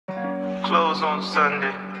Close on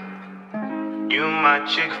Sunday. You my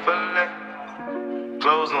Chick-fil-A.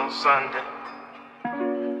 Close on Sunday.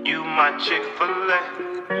 You my Chick-fil-A.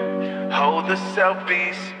 Hold the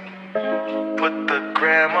selfies. Put the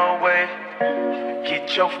gram away.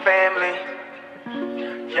 Get your family.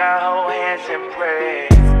 Y'all hold hands and pray.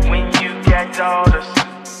 When you got daughters,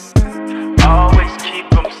 always keep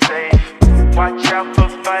them safe. Watch out for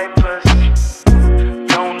vipers.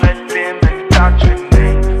 Don't let them indoctrinate.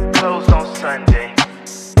 Close on Sunday.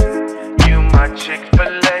 You my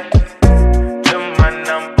Chick-fil-A. You're my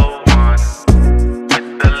number one. With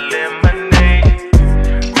the lemonade.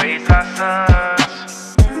 Raise our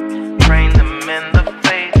sons. Train them in the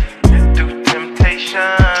faith. Through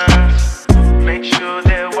temptations. Make sure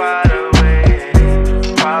they're wide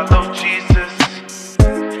awake. Follow Jesus.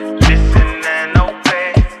 Listen and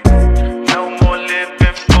obey. No more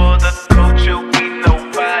living for the culture. We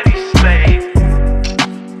nobody's slave.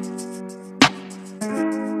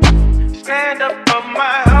 Stand up for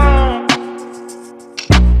my home.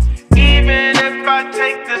 Even if I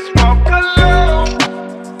take this walk alone,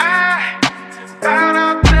 I bow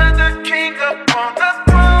down to the King upon the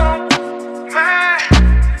throne. My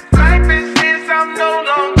life is his, I'm no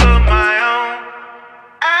longer my own.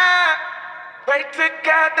 I pray to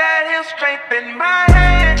God that he'll strengthen my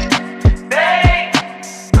hands.